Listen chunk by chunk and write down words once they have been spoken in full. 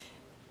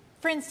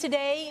Friends,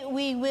 today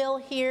we will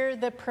hear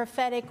the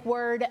prophetic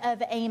word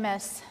of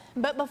Amos.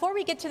 But before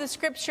we get to the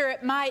scripture,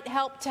 it might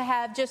help to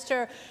have just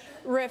a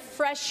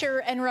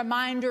refresher and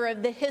reminder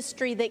of the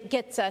history that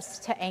gets us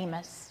to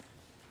Amos.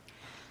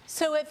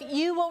 So if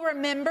you will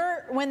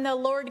remember, when the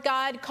Lord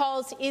God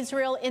calls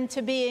Israel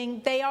into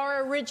being, they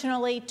are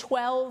originally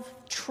 12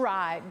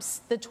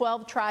 tribes, the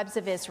 12 tribes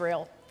of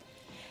Israel.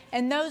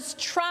 And those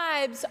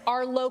tribes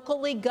are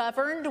locally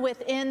governed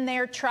within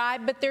their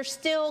tribe, but they're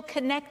still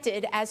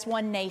connected as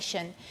one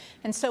nation.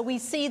 And so we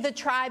see the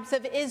tribes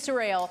of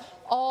Israel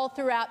all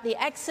throughout the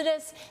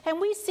Exodus,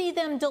 and we see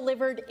them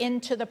delivered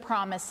into the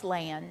promised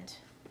land.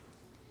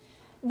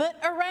 But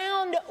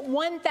around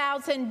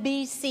 1000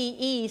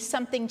 BCE,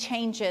 something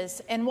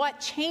changes. And what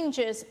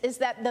changes is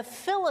that the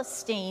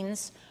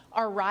Philistines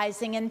are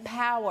rising in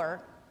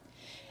power.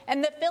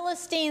 And the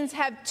Philistines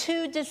have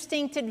two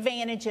distinct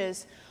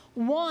advantages.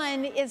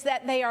 One is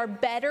that they are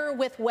better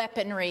with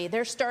weaponry.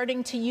 They're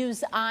starting to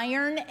use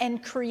iron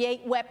and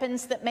create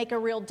weapons that make a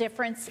real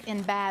difference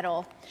in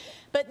battle.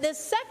 But the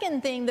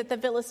second thing that the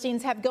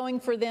Philistines have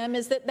going for them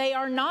is that they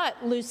are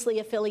not loosely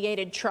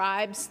affiliated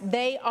tribes.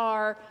 They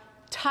are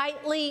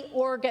tightly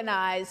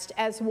organized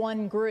as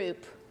one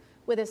group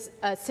with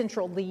a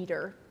central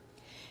leader.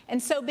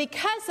 And so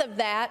because of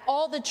that,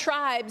 all the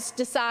tribes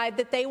decide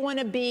that they want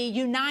to be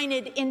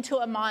united into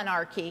a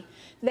monarchy.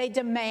 They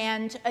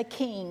demand a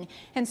king.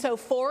 And so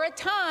for a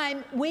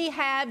time, we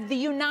have the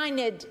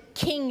United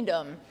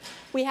Kingdom.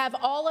 We have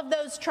all of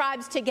those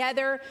tribes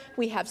together.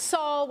 We have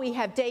Saul, we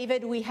have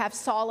David, we have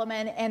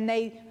Solomon, and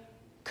they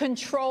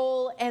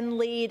control and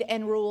lead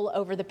and rule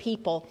over the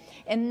people.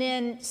 And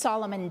then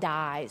Solomon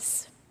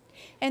dies.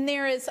 And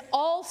there is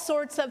all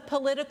sorts of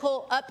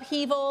political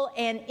upheaval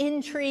and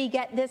intrigue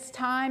at this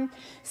time.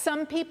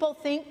 Some people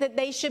think that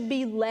they should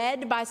be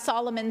led by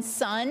Solomon's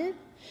son.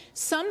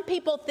 Some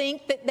people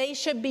think that they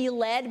should be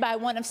led by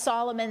one of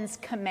Solomon's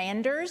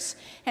commanders.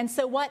 And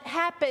so what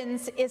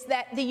happens is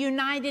that the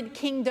United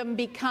Kingdom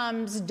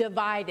becomes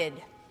divided.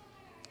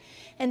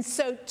 And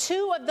so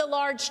two of the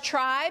large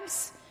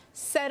tribes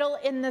settle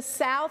in the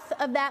south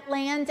of that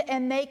land,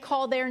 and they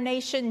call their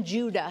nation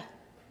Judah.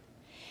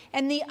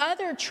 And the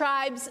other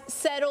tribes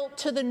settle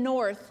to the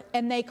north,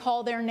 and they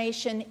call their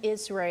nation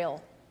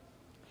Israel.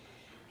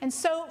 And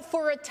so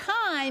for a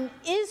time,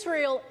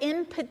 Israel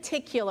in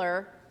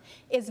particular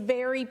is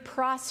very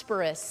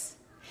prosperous.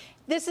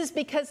 This is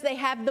because they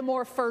have the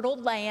more fertile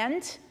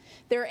land.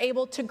 They're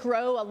able to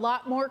grow a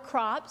lot more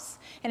crops.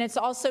 And it's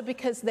also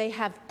because they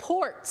have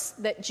ports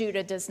that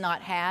Judah does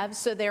not have,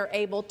 so they're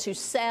able to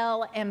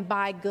sell and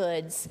buy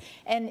goods.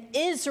 And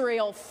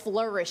Israel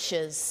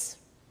flourishes.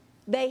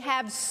 They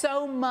have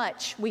so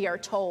much, we are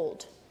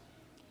told.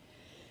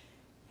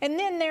 And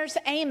then there's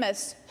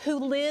Amos, who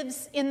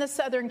lives in the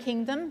southern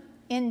kingdom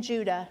in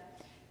Judah.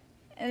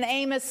 And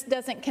Amos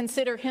doesn't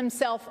consider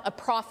himself a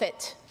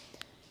prophet.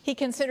 He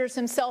considers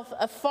himself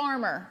a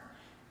farmer.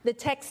 The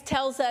text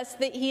tells us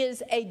that he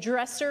is a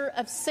dresser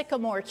of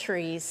sycamore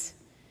trees.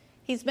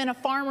 He's been a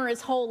farmer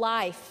his whole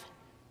life.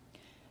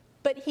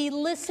 But he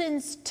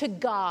listens to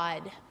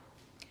God.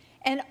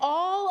 And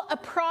all a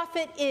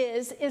prophet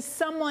is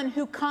someone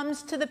who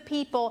comes to the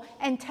people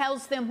and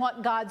tells them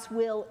what God's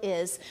will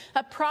is.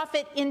 A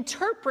prophet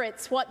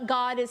interprets what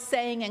God is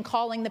saying and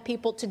calling the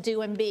people to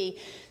do and be.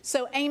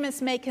 So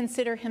Amos may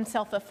consider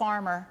himself a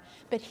farmer,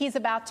 but he's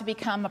about to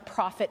become a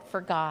prophet for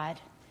God.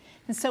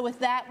 And so with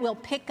that, we'll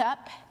pick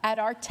up at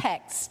our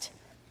text.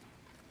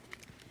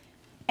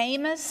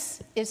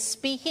 Amos is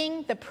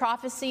speaking the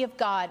prophecy of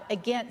God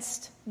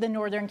against the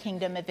northern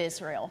kingdom of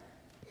Israel.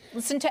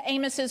 Listen to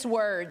Amos's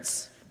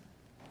words.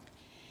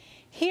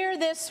 Hear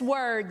this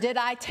word, did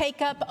I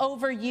take up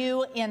over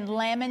you in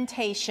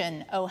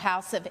lamentation, O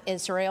house of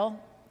Israel?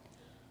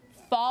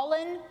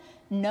 Fallen,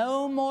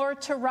 no more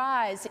to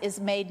rise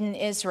is maiden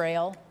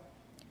Israel.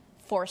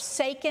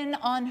 Forsaken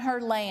on her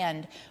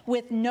land,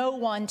 with no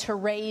one to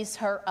raise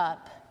her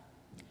up.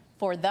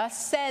 For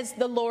thus says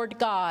the Lord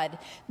God,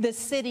 the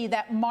city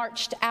that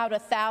marched out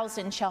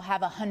 1,000 shall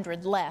have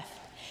 100 left.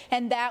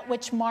 And that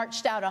which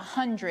marched out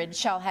 100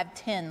 shall have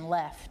 10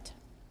 left.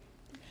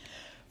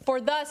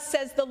 For thus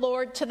says the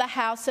Lord to the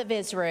house of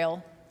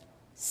Israel,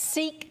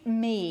 seek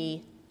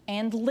me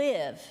and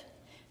live,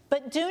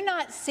 but do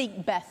not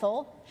seek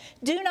Bethel.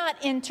 Do not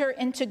enter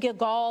into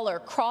Gilgal or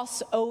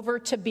cross over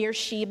to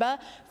Beersheba,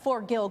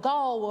 for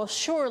Gilgal will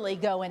surely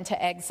go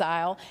into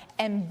exile,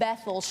 and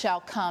Bethel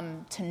shall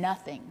come to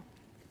nothing.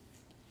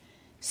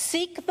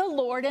 Seek the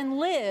Lord and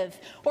live,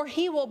 or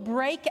he will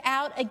break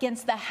out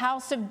against the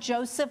house of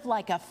Joseph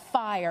like a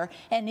fire,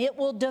 and it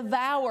will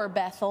devour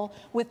Bethel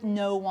with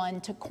no one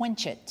to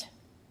quench it.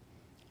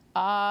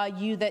 Ah,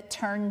 you that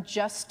turn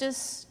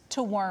justice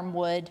to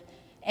wormwood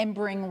and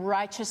bring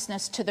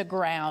righteousness to the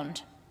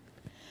ground.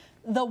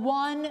 The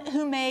one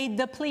who made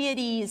the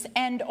Pleiades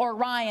and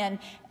Orion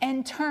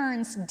and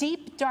turns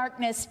deep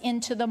darkness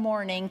into the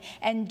morning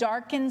and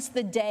darkens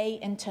the day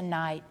into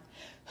night,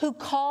 who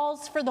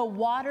calls for the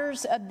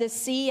waters of the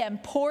sea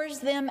and pours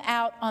them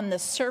out on the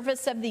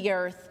surface of the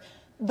earth,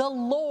 The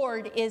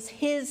Lord is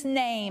his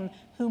name,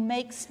 who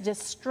makes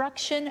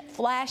destruction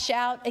flash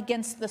out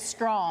against the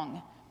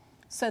strong,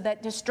 so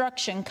that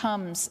destruction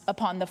comes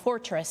upon the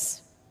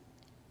fortress.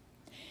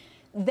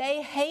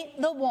 They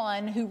hate the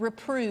one who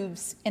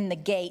reproves in the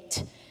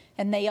gate,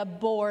 and they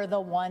abhor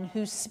the one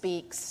who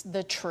speaks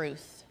the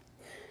truth.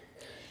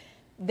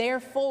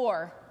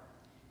 Therefore,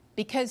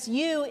 because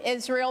you,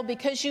 Israel,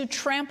 because you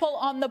trample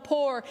on the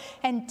poor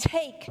and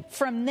take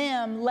from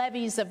them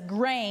levies of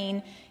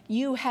grain,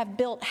 you have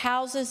built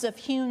houses of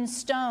hewn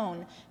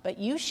stone, but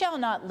you shall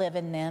not live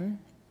in them.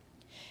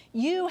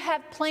 You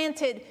have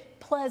planted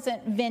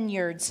pleasant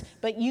vineyards,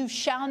 but you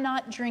shall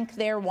not drink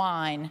their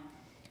wine.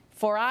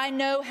 For I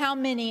know how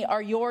many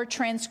are your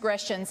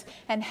transgressions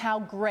and how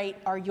great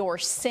are your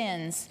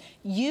sins.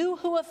 You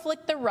who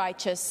afflict the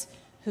righteous,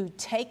 who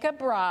take a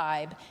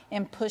bribe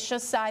and push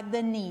aside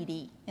the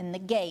needy in the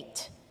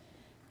gate.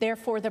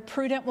 Therefore the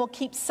prudent will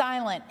keep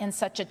silent in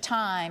such a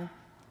time,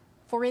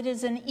 for it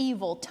is an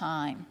evil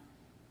time.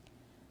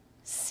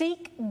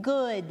 Seek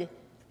good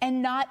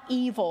and not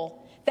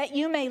evil, that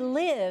you may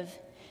live.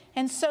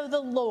 And so the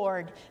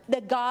Lord,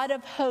 the God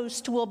of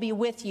hosts, will be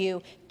with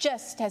you,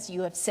 just as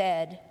you have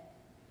said.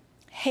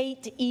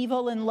 Hate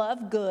evil and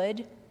love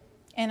good,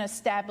 and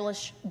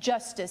establish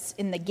justice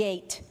in the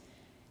gate.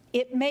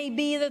 It may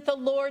be that the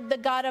Lord, the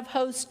God of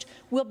hosts,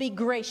 will be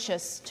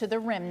gracious to the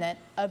remnant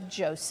of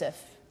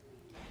Joseph.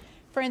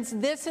 Friends,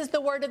 this is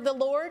the word of the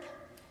Lord.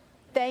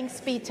 Thanks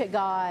be to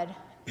God.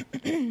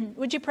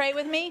 Would you pray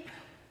with me?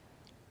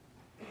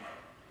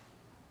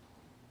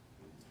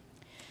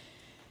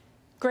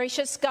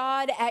 Gracious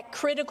God, at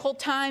critical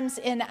times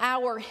in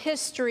our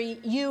history,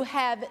 you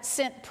have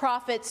sent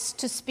prophets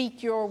to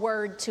speak your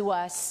word to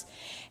us.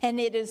 And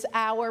it is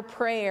our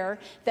prayer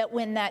that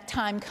when that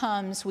time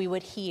comes, we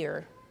would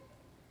hear.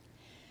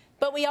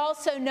 But we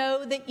also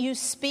know that you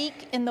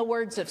speak in the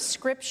words of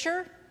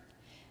Scripture,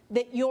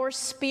 that your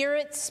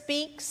Spirit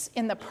speaks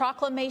in the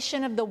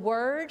proclamation of the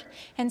word.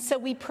 And so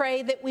we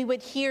pray that we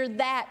would hear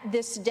that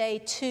this day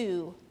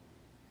too.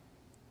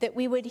 That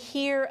we would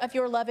hear of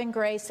your love and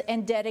grace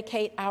and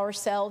dedicate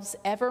ourselves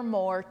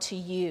evermore to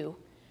you.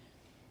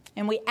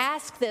 And we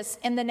ask this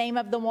in the name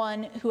of the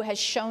one who has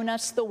shown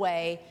us the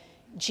way,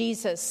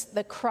 Jesus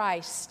the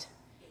Christ.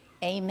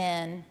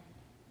 Amen.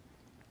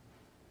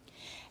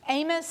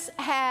 Amos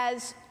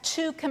has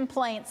two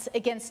complaints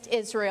against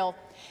Israel,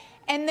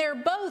 and they're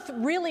both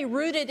really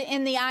rooted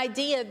in the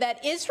idea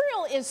that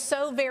Israel is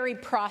so very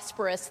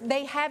prosperous.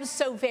 They have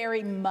so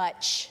very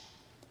much.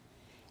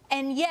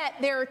 And yet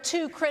there are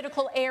two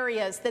critical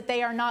areas that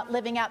they are not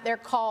living out their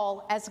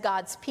call as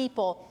God's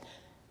people.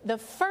 The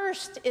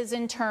first is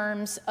in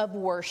terms of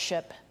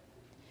worship.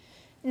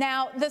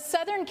 Now, the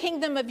southern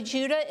kingdom of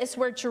Judah is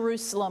where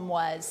Jerusalem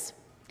was.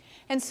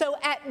 And so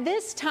at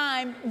this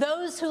time,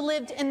 those who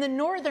lived in the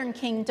northern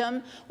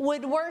kingdom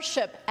would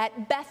worship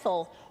at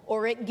Bethel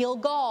or at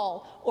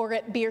Gilgal or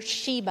at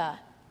Beersheba.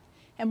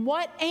 And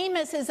what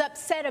Amos is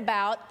upset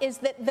about is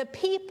that the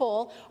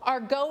people are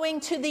going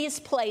to these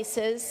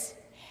places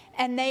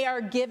and they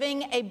are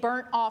giving a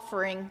burnt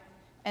offering,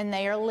 and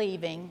they are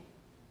leaving.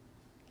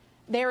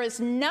 There is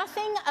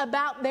nothing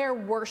about their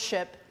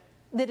worship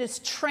that is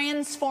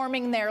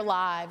transforming their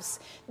lives.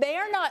 They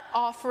are not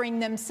offering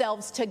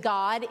themselves to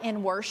God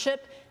in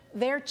worship.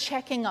 They're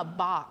checking a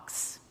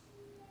box.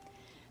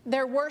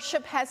 Their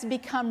worship has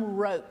become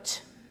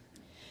rote.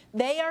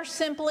 They are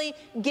simply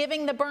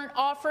giving the burnt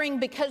offering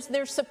because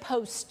they're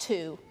supposed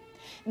to.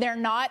 They're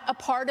not a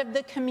part of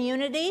the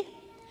community.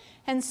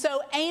 And so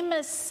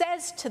Amos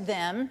says to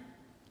them,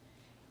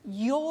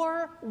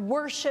 your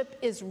worship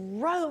is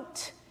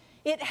rote.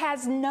 It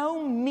has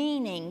no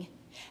meaning.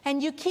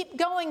 And you keep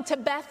going to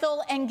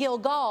Bethel and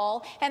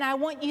Gilgal, and I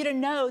want you to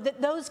know that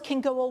those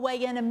can go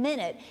away in a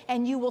minute,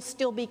 and you will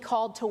still be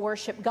called to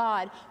worship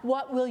God.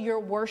 What will your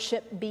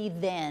worship be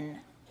then?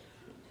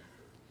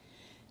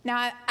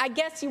 Now, I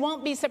guess you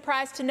won't be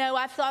surprised to know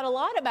I've thought a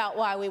lot about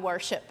why we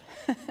worship.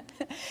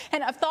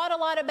 And I've thought a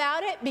lot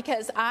about it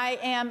because I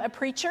am a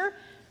preacher.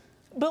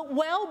 But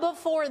well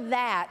before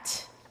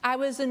that, I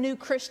was a new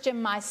Christian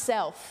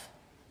myself.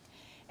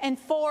 And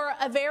for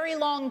a very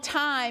long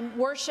time,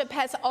 worship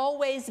has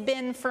always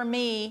been for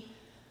me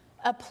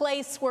a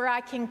place where I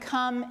can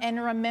come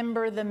and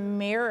remember the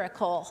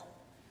miracle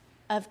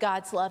of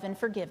God's love and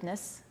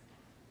forgiveness,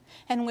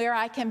 and where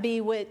I can be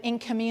in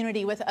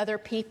community with other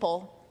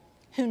people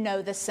who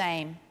know the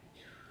same.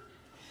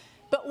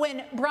 But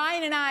when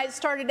Brian and I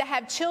started to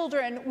have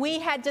children, we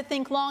had to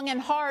think long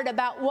and hard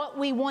about what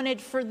we wanted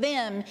for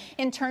them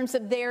in terms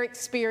of their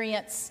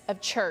experience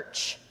of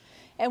church.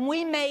 And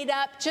we made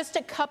up just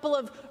a couple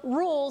of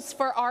rules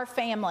for our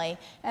family.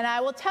 And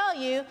I will tell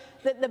you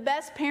that the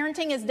best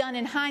parenting is done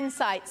in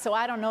hindsight, so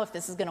I don't know if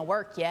this is going to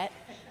work yet.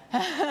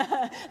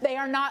 They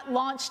are not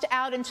launched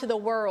out into the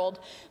world.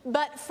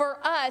 But for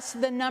us,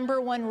 the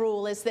number one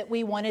rule is that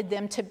we wanted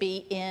them to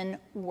be in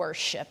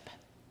worship.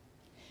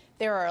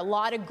 There are a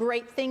lot of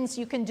great things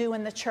you can do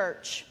in the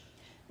church,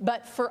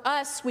 But for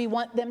us, we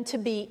want them to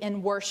be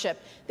in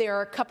worship. There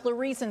are a couple of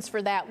reasons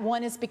for that.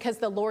 One is because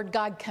the Lord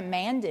God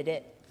commanded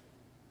it.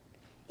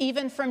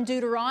 Even from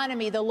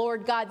Deuteronomy, the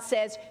Lord God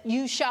says,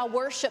 you shall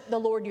worship the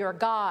Lord your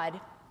God.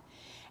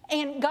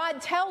 And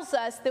God tells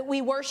us that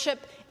we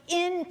worship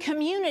in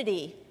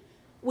community.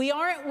 We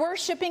aren't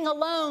worshiping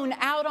alone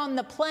out on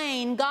the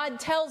plain. God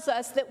tells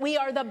us that we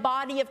are the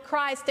body of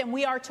Christ and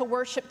we are to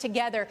worship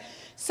together.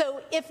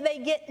 So if they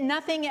get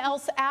nothing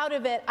else out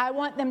of it, I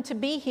want them to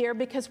be here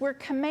because we're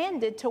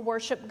commanded to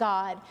worship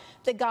God.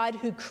 The God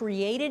who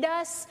created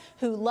us,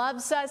 who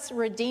loves us,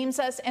 redeems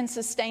us, and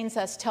sustains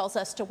us tells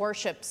us to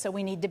worship. So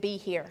we need to be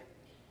here.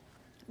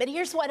 But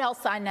here's what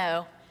else I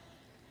know.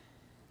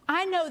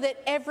 I know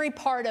that every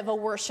part of a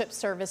worship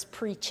service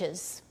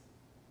preaches.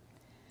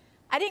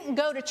 I didn't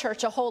go to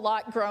church a whole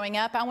lot growing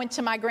up. I went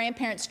to my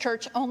grandparents'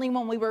 church only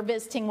when we were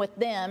visiting with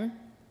them.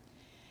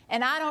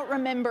 And I don't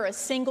remember a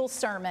single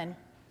sermon.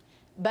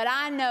 But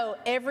I know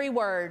every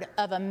word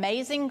of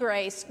Amazing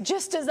Grace,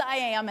 just as I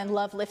am, and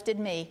Love Lifted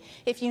Me.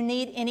 If you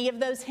need any of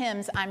those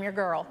hymns, I'm your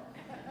girl.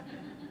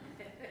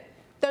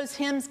 Those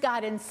hymns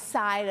got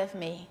inside of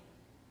me.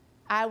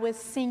 I was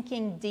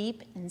sinking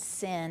deep in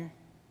sin.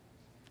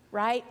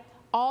 Right?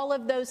 All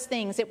of those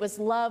things. It was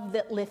love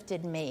that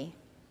lifted me.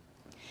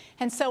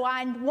 And so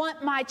I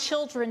want my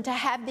children to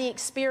have the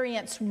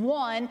experience,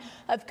 one,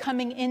 of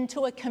coming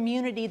into a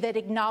community that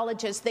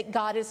acknowledges that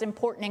God is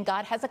important and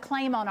God has a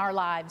claim on our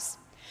lives.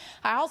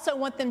 I also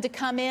want them to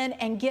come in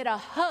and get a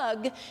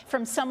hug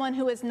from someone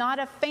who is not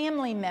a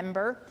family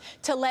member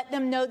to let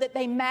them know that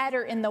they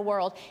matter in the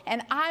world.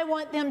 And I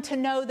want them to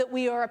know that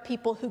we are a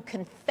people who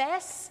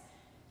confess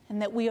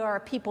and that we are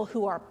a people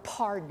who are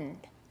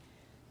pardoned.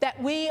 That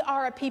we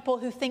are a people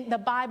who think the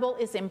Bible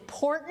is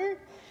important.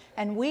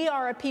 And we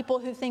are a people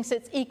who thinks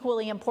it's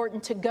equally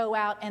important to go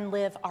out and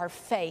live our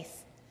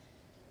faith.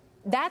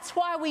 That's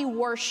why we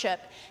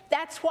worship.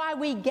 That's why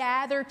we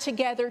gather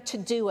together to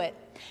do it.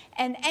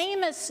 And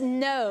Amos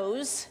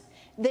knows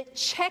that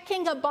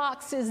checking a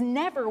box is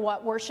never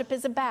what worship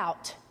is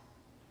about.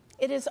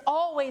 It is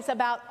always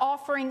about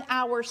offering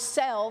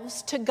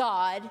ourselves to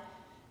God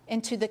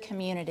and to the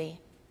community.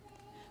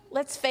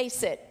 Let's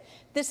face it.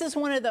 This is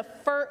one of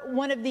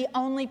the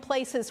only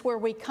places where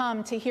we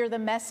come to hear the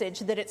message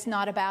that it's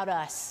not about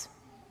us.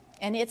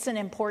 And it's an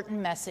important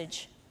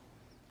message.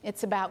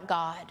 It's about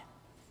God.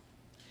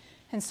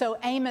 And so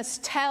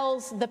Amos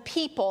tells the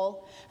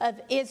people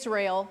of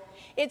Israel,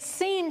 it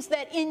seems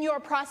that in your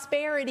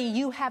prosperity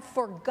you have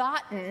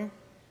forgotten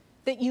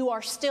that you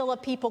are still a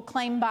people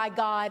claimed by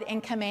God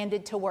and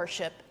commanded to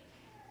worship.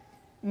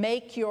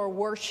 Make your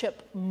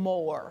worship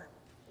more.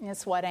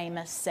 That's what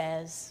Amos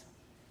says.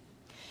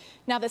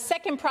 Now, the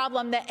second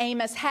problem that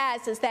Amos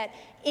has is that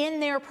in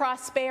their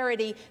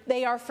prosperity,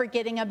 they are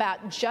forgetting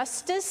about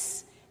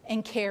justice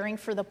and caring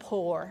for the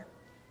poor.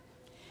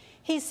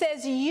 He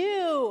says,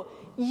 you,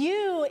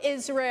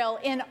 Israel,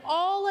 in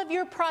all of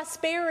your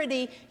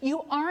prosperity,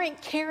 you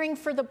aren't caring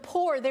for the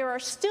poor. There are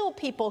still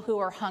people who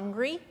are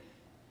hungry.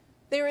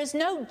 There is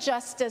no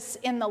justice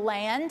in the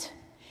land.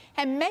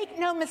 And make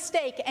no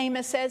mistake,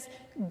 Amos says,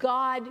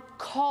 God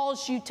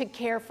calls you to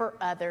care for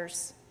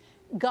others.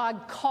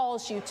 God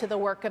calls you to the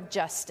work of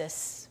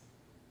justice.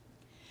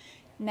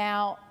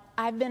 Now,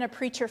 I've been a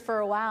preacher for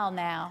a while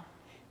now,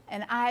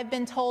 and I've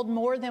been told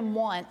more than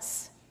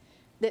once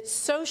that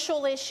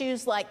social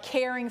issues like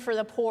caring for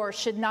the poor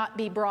should not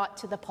be brought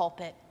to the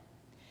pulpit.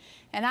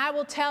 And I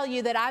will tell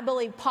you that I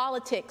believe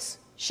politics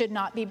should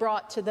not be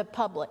brought to the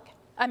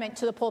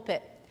to the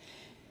pulpit.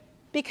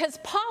 Because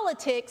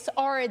politics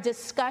are a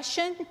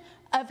discussion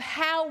of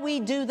how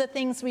we do the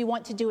things we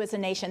want to do as a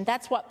nation.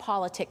 That's what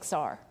politics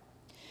are.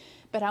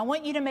 But I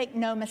want you to make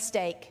no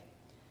mistake,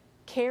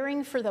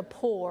 caring for the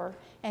poor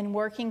and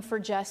working for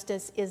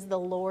justice is the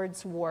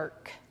Lord's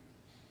work.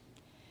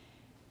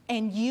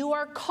 And you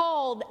are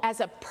called as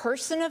a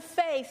person of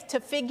faith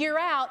to figure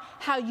out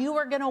how you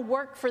are going to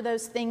work for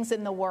those things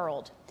in the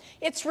world.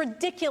 It's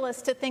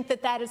ridiculous to think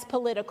that that is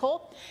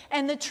political.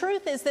 And the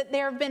truth is that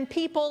there have been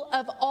people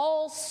of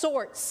all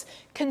sorts,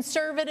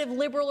 conservative,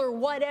 liberal, or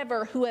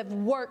whatever, who have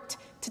worked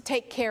to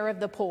take care of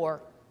the poor,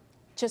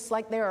 just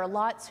like there are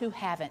lots who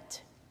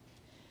haven't.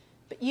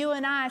 But you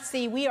and I,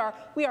 see, we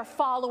are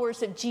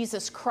followers of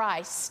Jesus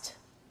Christ.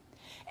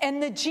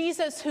 And the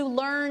Jesus who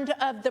learned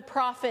of the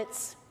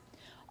prophets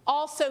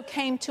also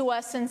came to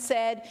us and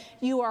said,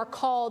 you are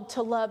called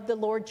to love the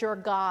Lord your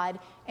God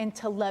and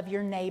to love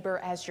your neighbor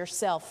as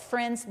yourself.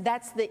 Friends,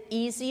 that's the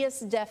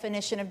easiest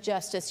definition of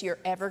justice you're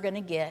ever going to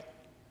get,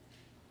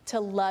 to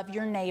love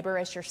your neighbor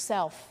as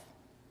yourself.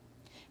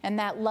 And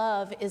that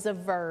love is a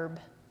verb,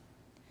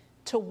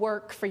 to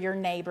work for your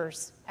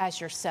neighbors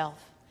as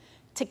yourself.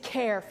 To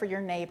care for your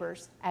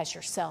neighbors as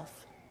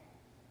yourself.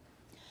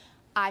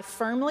 I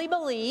firmly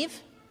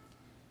believe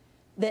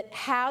that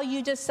how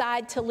you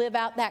decide to live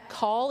out that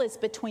call is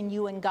between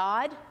you and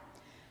God.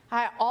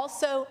 I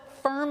also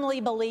firmly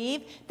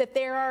believe that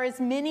there are as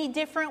many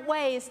different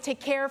ways to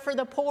care for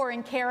the poor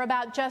and care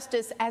about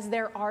justice as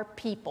there are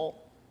people.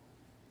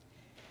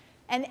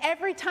 And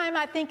every time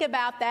I think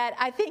about that,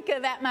 I think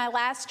of at my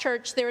last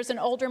church, there was an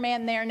older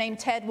man there named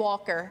Ted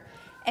Walker.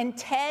 And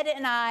Ted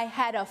and I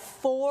had a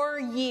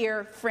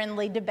 4-year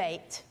friendly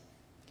debate.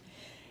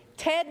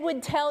 Ted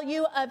would tell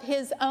you of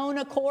his own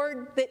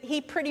accord that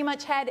he pretty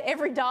much had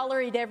every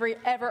dollar he'd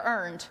ever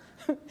earned.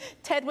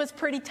 Ted was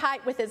pretty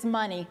tight with his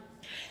money.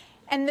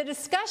 And the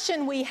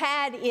discussion we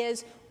had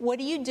is, what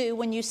do you do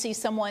when you see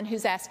someone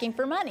who's asking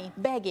for money,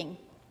 begging?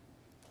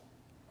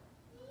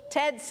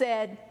 Ted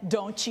said,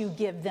 don't you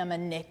give them a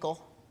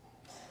nickel.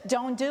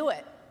 Don't do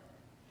it.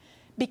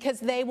 Because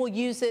they will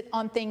use it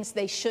on things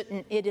they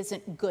shouldn't. It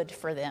isn't good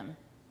for them.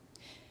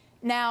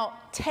 Now,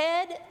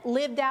 Ted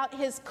lived out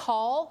his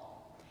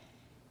call.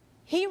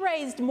 He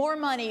raised more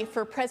money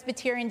for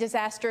Presbyterian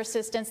disaster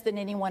assistance than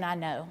anyone I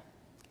know.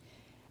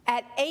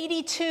 At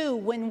 82,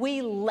 when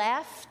we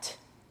left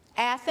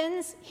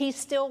Athens, he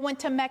still went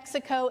to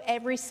Mexico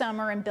every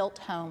summer and built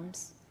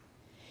homes.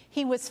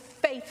 He was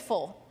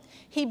faithful.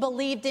 He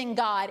believed in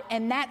God,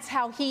 and that's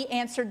how he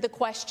answered the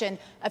question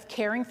of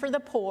caring for the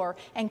poor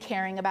and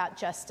caring about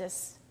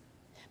justice.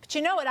 But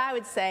you know what I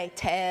would say?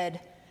 Ted,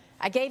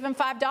 I gave him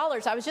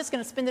 $5. I was just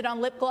going to spend it on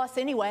lip gloss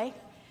anyway.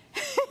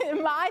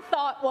 My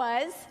thought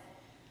was,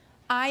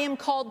 I am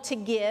called to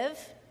give,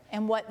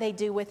 and what they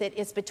do with it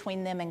is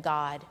between them and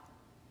God.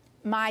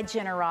 My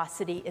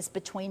generosity is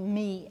between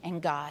me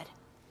and God.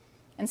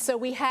 And so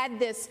we had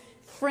this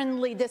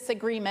friendly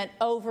disagreement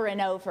over and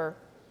over.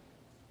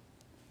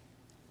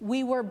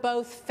 We were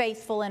both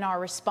faithful in our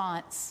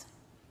response.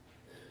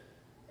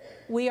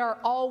 We are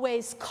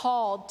always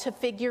called to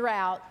figure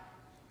out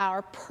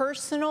our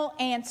personal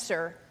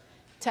answer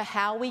to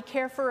how we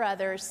care for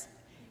others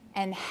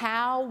and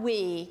how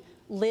we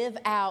live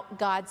out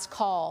God's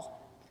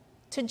call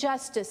to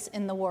justice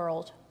in the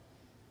world.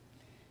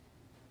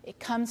 It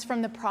comes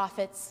from the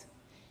prophets,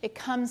 it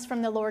comes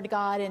from the Lord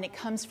God, and it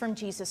comes from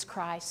Jesus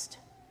Christ.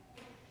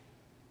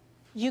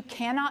 You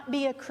cannot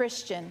be a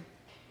Christian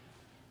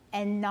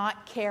and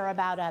not care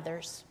about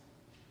others.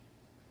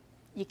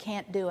 You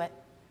can't do it.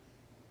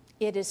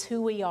 It is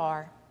who we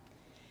are.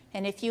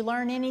 And if you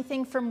learn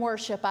anything from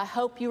worship, I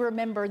hope you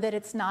remember that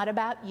it's not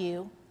about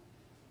you.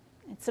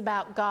 It's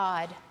about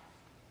God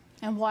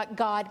and what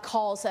God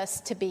calls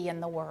us to be in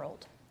the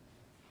world.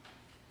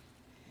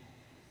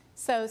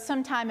 So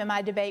sometime in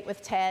my debate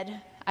with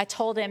Ted, I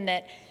told him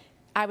that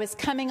I was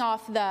coming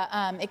off the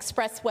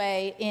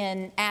expressway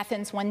in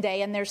Athens one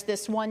day, and there's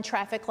this one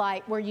traffic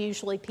light where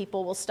usually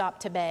people will stop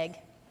to beg.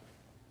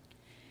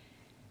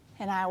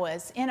 And I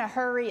was in a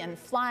hurry and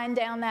flying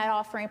down that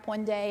off-ramp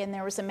one day, and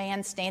there was a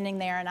man standing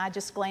there, and I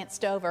just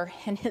glanced over,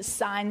 and his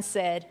sign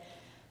said,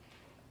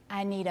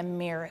 I need a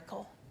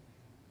miracle.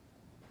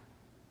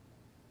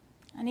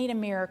 I need a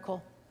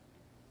miracle.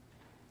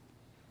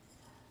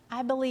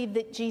 I believe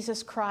that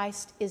Jesus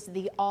Christ is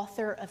the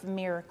author of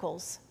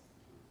miracles.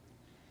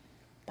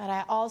 But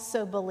I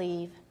also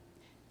believe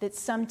that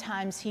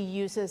sometimes he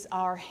uses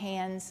our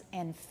hands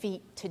and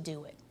feet to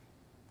do it.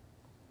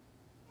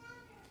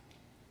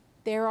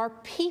 There are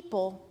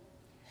people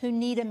who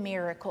need a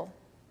miracle.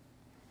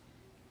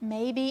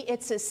 Maybe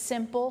it's as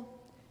simple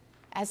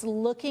as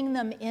looking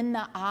them in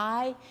the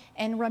eye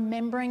and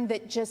remembering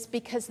that just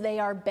because they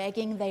are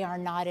begging, they are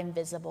not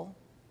invisible.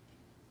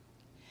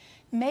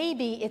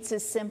 Maybe it's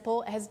as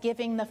simple as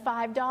giving the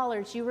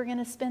 $5 you were going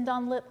to spend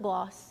on lip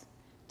gloss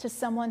to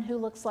someone who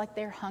looks like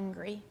they're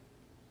hungry.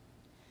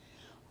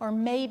 Or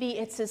maybe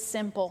it's as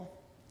simple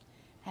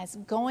as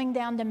going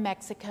down to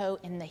Mexico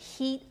in the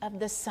heat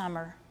of the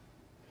summer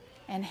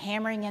and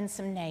hammering in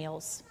some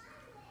nails.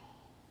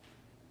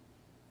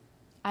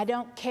 I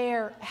don't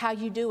care how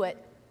you do it,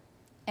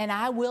 and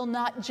I will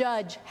not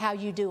judge how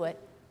you do it.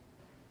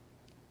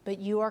 But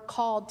you are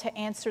called to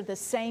answer the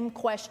same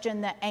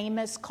question that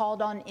Amos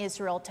called on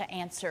Israel to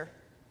answer.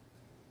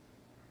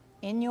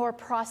 In your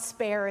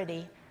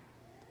prosperity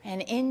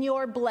and in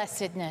your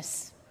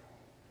blessedness,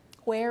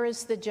 where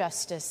is the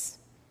justice,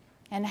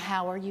 and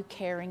how are you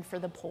caring for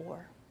the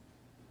poor?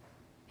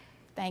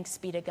 Thanks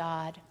be to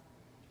God.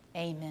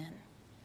 Amen.